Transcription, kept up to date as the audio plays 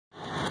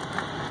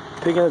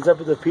Picking this up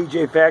at the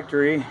PJ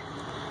factory.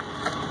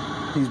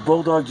 These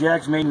Bulldog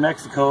jacks made in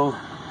Mexico.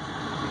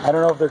 I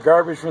don't know if they're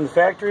garbage from the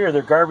factory or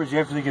they're garbage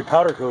after they get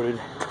powder coated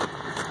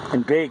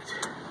and baked.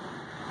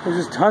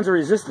 There's just tons of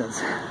resistance.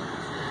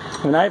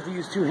 And I have to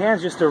use two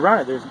hands just to run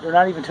it. They're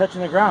not even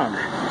touching the ground.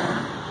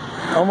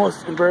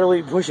 Almost can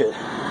barely push it.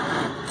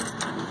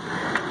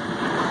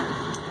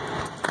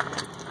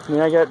 I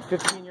mean, I got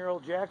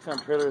 15-year-old jacks on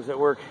trailers that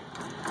work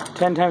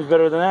 10 times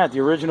better than that,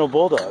 the original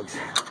Bulldogs.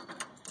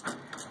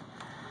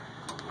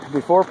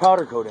 Before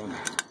powder coating.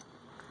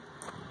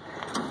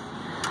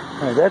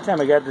 And at that time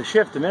I got the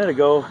shift a minute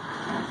ago.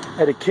 I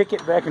had to kick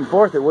it back and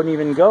forth, it wouldn't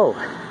even go.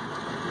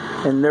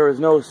 And there was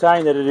no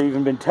sign that it had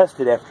even been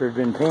tested after it had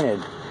been painted.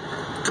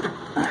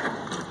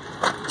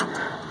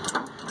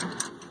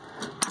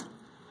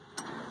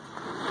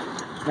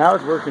 Now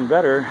it's working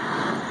better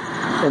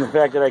in the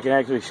fact that I can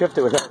actually shift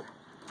it without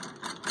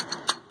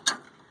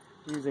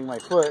using my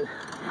foot.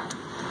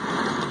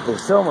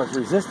 There's so much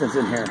resistance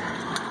in here.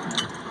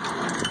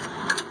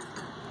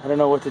 I don't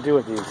know what to do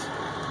with these.